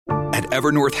At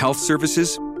Evernorth Health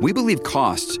Services, we believe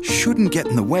costs shouldn't get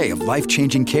in the way of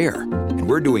life-changing care, and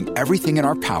we're doing everything in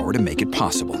our power to make it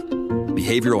possible.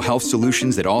 Behavioral health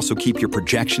solutions that also keep your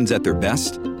projections at their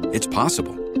best? It's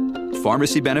possible.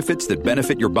 Pharmacy benefits that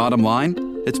benefit your bottom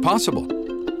line? It's possible.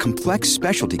 Complex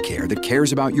specialty care that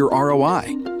cares about your ROI?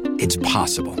 It's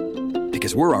possible.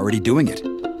 Because we're already doing it.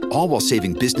 All while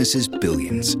saving businesses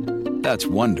billions. That's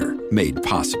Wonder made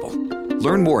possible.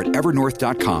 Learn more at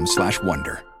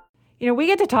evernorth.com/wonder. You know, we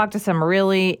get to talk to some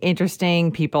really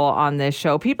interesting people on this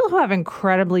show, people who have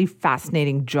incredibly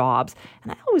fascinating jobs.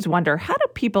 And I always wonder, how do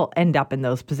people end up in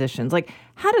those positions? Like,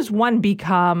 how does one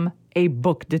become a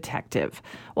book detective?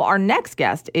 Well, our next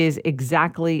guest is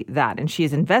exactly that. And she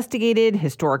has investigated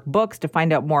historic books to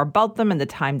find out more about them and the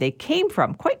time they came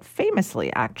from, quite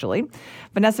famously, actually.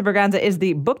 Vanessa Berganza is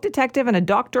the book detective and a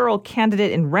doctoral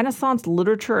candidate in Renaissance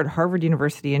literature at Harvard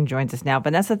University and joins us now.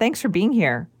 Vanessa, thanks for being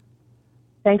here.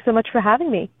 Thanks so much for having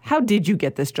me. How did you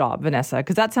get this job, Vanessa?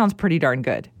 Because that sounds pretty darn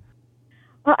good.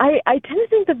 Well, I tend to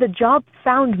think that the job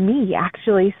found me,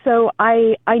 actually. So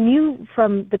I knew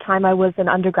from the time I was an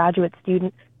undergraduate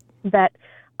student that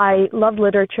I loved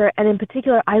literature, and in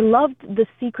particular, I loved the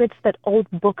secrets that old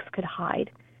books could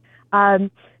hide.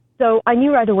 So I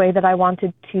knew right away that I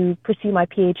wanted to pursue my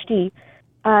PhD.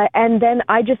 And then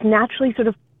I just naturally sort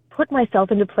of put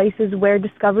myself into places where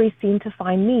discoveries seemed to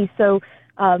find me. So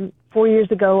 4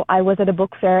 years ago, I was at a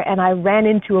book fair and I ran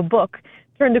into a book,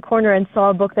 turned a corner and saw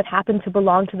a book that happened to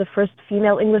belong to the first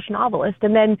female English novelist.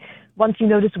 And then once you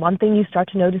notice one thing, you start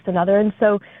to notice another. And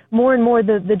so more and more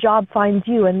the job finds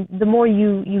you, and the more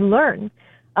you learn,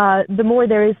 the more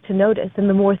there is to notice and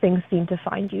the more things seem to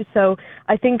find you. So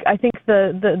I think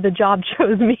the job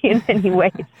chose me in many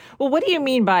ways. Well, what do you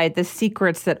mean by the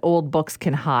secrets that old books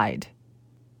can hide?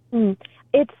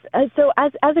 It's so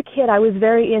as a kid, I was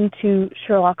very into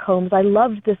Sherlock Holmes. I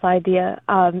loved this idea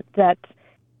that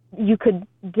you could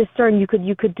discern, you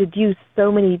could deduce so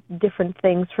many different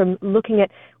things from looking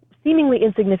at seemingly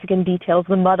insignificant details,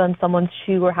 the mud on someone's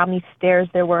shoe or how many stairs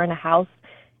there were in a house.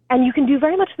 And you can do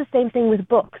very much the same thing with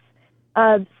books.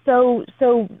 So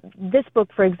this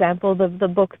book, for example, the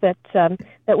book that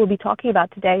we'll be talking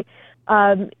about today,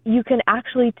 you can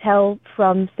actually tell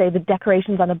from, say, the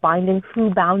decorations on a binding who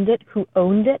bound it, who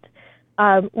owned it,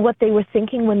 what they were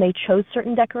thinking when they chose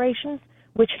certain decorations,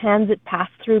 which hands it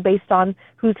passed through based on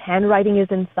whose handwriting is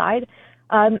inside,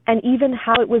 and even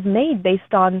how it was made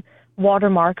based on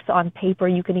watermarks on paper.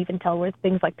 You can even tell where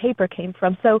things like paper came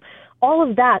from. So all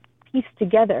of that pieced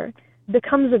together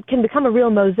can become a real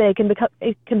mosaic, and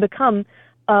it can become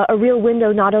a real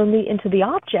window not only into the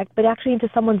object, but actually into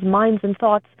someone's minds and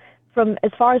thoughts from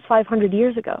as far as 500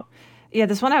 years ago. Yeah,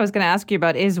 this one I was going to ask you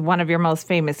about is one of your most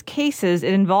famous cases.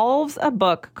 It involves a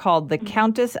book called The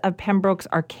Countess of Pembroke's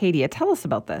Arcadia. Tell us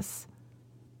about this.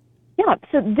 Yeah,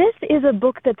 so this is a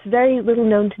book that's very little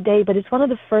known today, but it's one of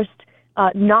the first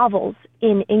novels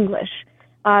in English.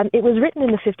 It was written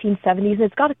in the 1570s, and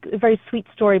it's got a very sweet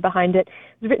story behind it.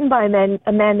 It was written by a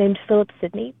man named Philip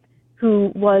Sidney,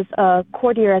 who was a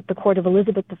courtier at the court of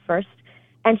Elizabeth I,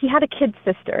 and he had a kid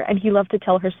sister, and he loved to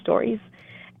tell her stories.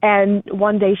 And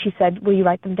one day she said, "Will you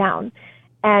write them down?"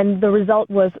 And the result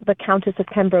was The Countess of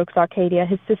Pembroke's Arcadia.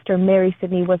 His sister, Mary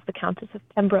Sidney, was the Countess of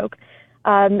Pembroke.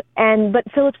 But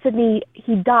Philip Sidney,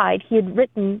 he died. He had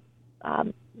written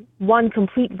one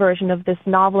complete version of this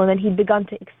novel, and then he'd begun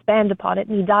to expand upon it,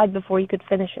 and he died before he could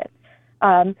finish it.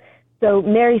 So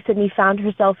Mary Sidney found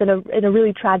herself in a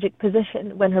really tragic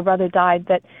position when her brother died,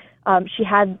 that she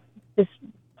had this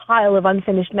pile of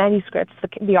unfinished manuscripts,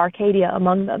 the Arcadia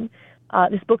among them,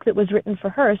 this book that was written for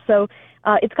her. So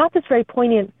it's got this very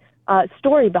poignant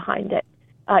story behind it,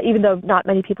 even though not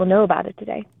many people know about it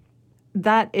today.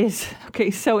 That is,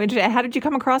 okay, so interesting. How did you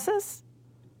come across this?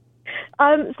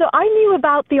 So I knew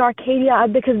about the Arcadia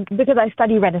because I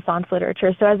study Renaissance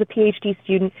literature. So as a PhD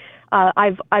student,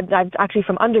 I've actually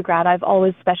from undergrad, I've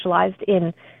always specialized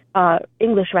in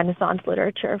English Renaissance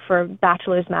literature for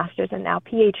bachelor's, master's, and now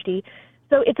PhD.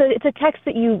 So it's a text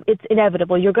that it's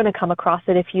inevitable. You're going to come across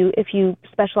it if you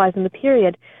specialize in the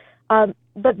period.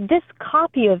 But this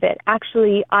copy of it,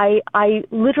 actually, I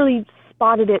literally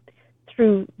spotted it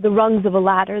through the rungs of a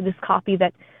ladder. This copy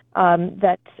that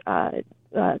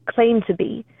claimed to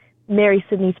be Mary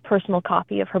Sidney's personal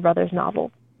copy of her brother's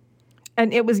novel.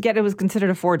 And it was considered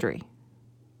a forgery.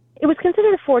 It was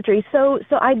considered a forgery. So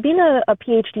I'd been a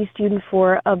PhD student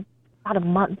for about a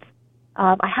month.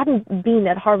 I hadn't been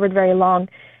at Harvard very long.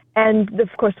 And, of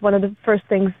course, one of the first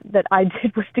things that I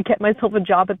did was to get myself a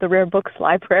job at the Rare Books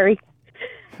Library.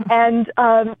 And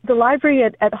the library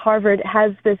at Harvard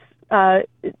has this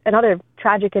another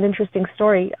tragic and interesting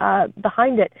story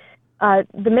behind it.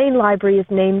 the main library is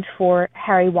named for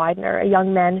Harry Widener, a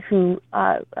young man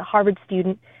a Harvard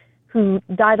student who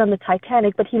died on the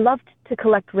Titanic, but he loved to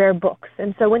collect rare books.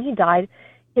 And so when he died,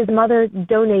 his mother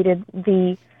donated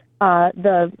the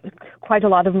quite a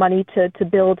lot of money to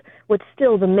build what's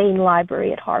still the main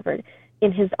library at Harvard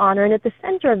in his honor. And at the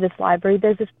center of this library,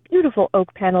 there's this beautiful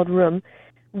oak-paneled room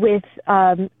with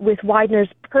Widener's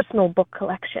personal book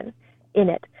collection in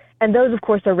it. And those, of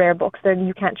course, are rare books.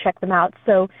 You can't check them out.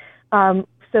 So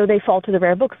they fall to the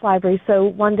rare books library. So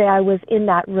one day I was in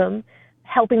that room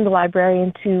helping the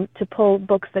librarian to pull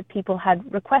books that people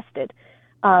had requested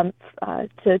to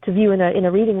view in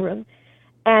a reading room.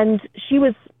 And she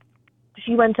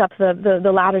went up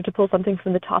the ladder to pull something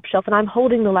from the top shelf, and I'm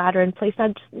holding the ladder in place.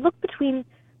 And I just look between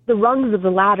the rungs of the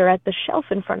ladder at the shelf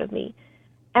in front of me,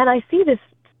 and I see this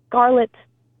scarlet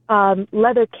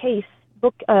leather case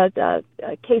with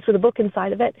a book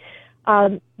inside of it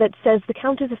that says the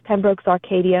Countess of Pembroke's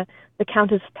Arcadia, the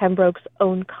Countess of Pembroke's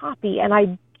own copy. And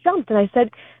I jumped and I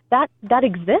said, that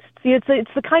exists?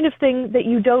 It's the kind of thing that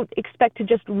you don't expect to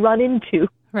just run into.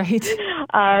 Right.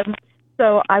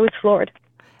 So I was floored.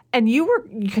 And you were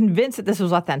convinced that this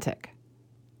was authentic.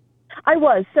 I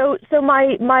was. So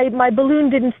my balloon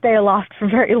didn't stay aloft for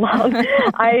very long.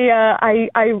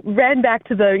 I ran back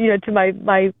to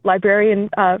my librarian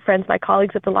friends, my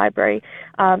colleagues at the library,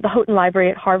 the Houghton Library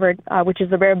at Harvard, which is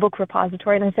the rare book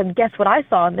repository, and I said, "Guess what I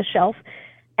saw on the shelf?"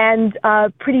 And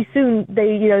pretty soon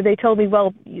they told me,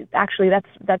 "Well, actually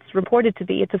that's reported to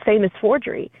be. It's a famous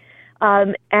forgery."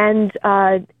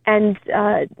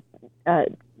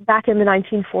 Back in the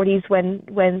 1940s,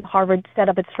 when Harvard set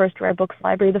up its first rare books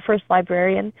library, the first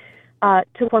librarian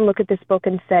took one look at this book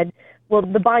and said, well,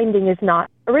 the binding is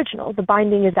not original. The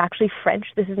binding is actually French.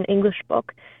 This is an English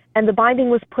book. And the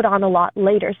binding was put on a lot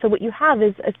later. So what you have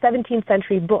is a 17th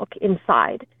century book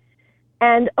inside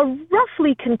and a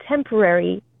roughly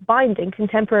contemporary binding,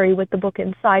 contemporary with the book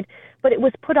inside, but it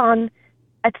was put on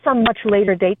at some much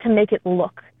later date to make it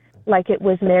look like it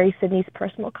was Mary Sidney's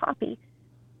personal copy.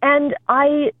 And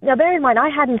now bear in mind, I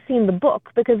hadn't seen the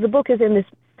book because the book is in this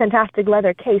fantastic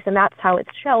leather case and that's how it's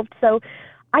shelved. So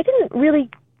I didn't really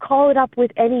call it up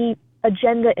with any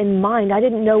agenda in mind. I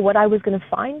didn't know what I was going to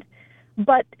find,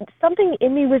 but something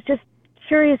in me was just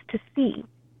curious to see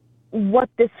what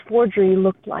this forgery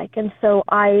looked like. And so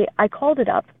I called it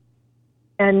up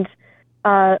and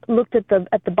looked at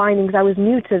the bindings. I was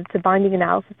new to binding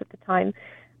analysis at the time.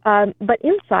 But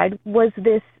inside was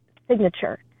this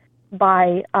signature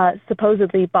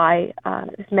supposedly by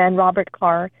this man, Robert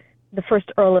Carr, the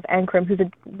first Earl of Ancram, who's a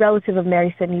relative of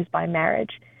Mary Sidney's by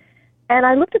marriage. And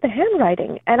I looked at the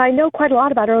handwriting, and I know quite a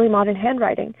lot about early modern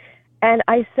handwriting. And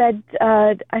I said,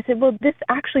 well, this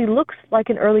actually looks like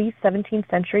an early 17th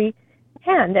century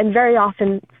hand. And very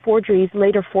often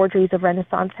later forgeries of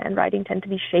Renaissance handwriting tend to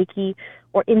be shaky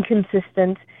or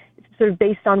inconsistent, sort of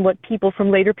based on what people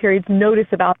from later periods notice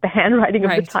about the handwriting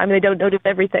of the time. They don't notice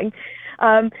everything.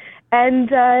 And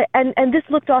this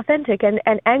looked authentic. And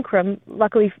Ancram,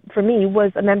 luckily for me,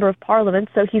 was a member of Parliament,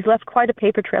 so he's left quite a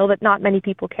paper trail that not many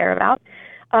people care about.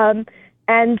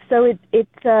 And so it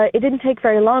didn't take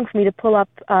very long for me to pull up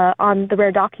on the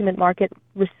rare document market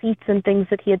receipts and things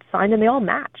that he had signed, and they all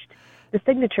matched the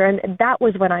signature. And that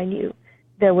was when I knew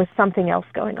there was something else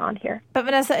going on here. But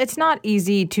Vanessa, it's not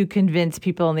easy to convince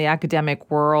people in the academic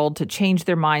world to change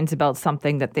their minds about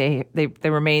something that they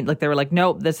remained like, they were like,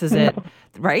 nope, this is it,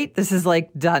 right? This is like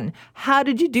done. How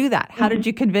did you do that? How did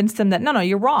you convince them that, no,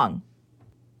 you're wrong?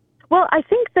 Well, I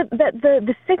think that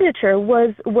the signature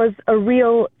was a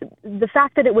real, the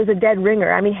fact that it was a dead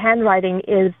ringer. I mean, handwriting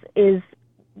is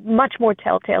much more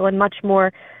telltale and much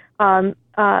more,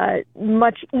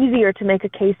 much easier to make a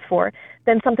case for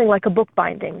than something like a book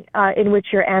binding, in which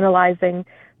you're analyzing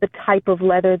the type of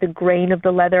leather, the grain of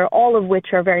the leather, all of which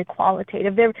are very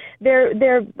qualitative.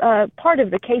 They're part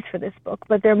of the case for this book,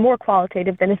 but they're more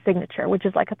qualitative than a signature, which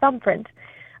is like a thumbprint.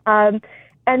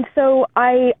 And so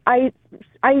I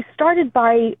started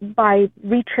by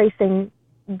retracing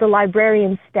the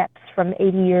librarian's steps from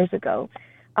 80 years ago.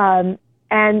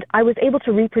 And I was able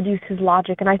to reproduce his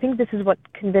logic. And I think this is what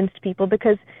convinced people,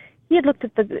 because he had looked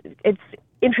at it's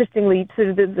interestingly sort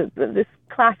of this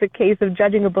classic case of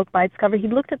judging a book by its cover. He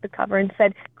looked at the cover and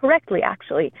said, correctly,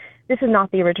 actually, this is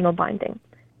not the original binding.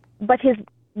 But his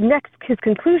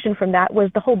conclusion from that was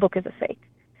the whole book is a fake.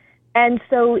 And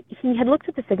so he had looked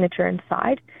at the signature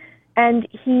inside, and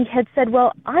he had said,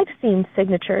 well, I've seen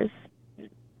signatures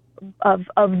of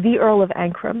the Earl of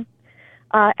Ancram,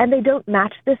 and they don't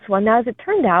match this one. Now, as it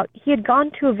turned out, he had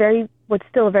gone to what's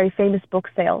still a very famous book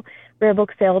sale, rare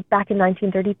book sale, back in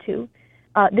 1932,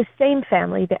 this same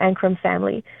family, the Ancrum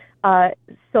family,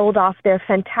 sold off their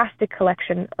fantastic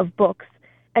collection of books,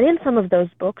 and in some of those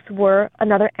books were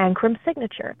another Ancrum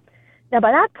signature. Now,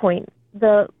 by that point,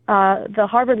 the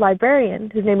Harvard librarian,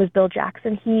 whose name was Bill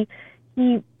Jackson, he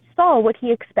saw what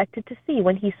he expected to see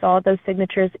when he saw those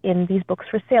signatures in these books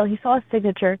for sale. He saw a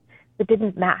signature that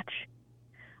didn't match.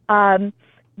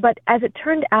 But as it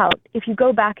turned out, if you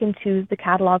go back into the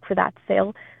catalog for that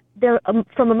sale, they're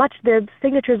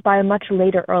signatures by a much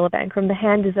later Earl of Ancrum. The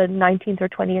hand is a 19th or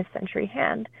 20th century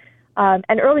hand.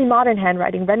 And early modern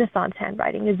handwriting, Renaissance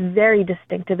handwriting, is very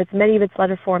distinctive. Many of its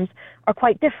letter forms are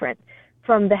quite different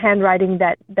from the handwriting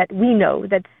that we know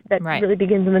that right. really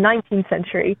begins in the 19th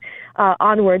century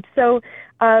onwards. So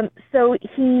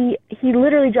he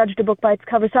literally judged a book by its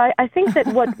cover. So I think that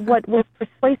what was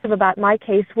persuasive about my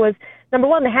case was, number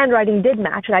one, the handwriting did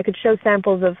match, and I could show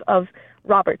samples of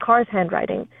Robert Carr's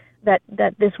handwriting that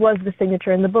this was the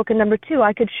signature in the book. And number two,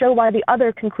 I could show why the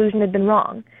other conclusion had been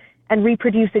wrong and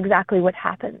reproduce exactly what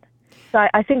happened. So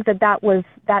I think that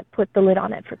put the lid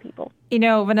on it for people. You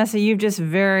know, Vanessa, you've just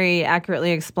very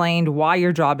accurately explained why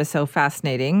your job is so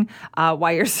fascinating,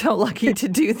 why you're so lucky to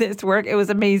do this work. It was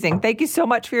amazing. Thank you so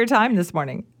much for your time this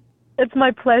morning. It's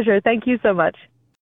my pleasure. Thank you so much.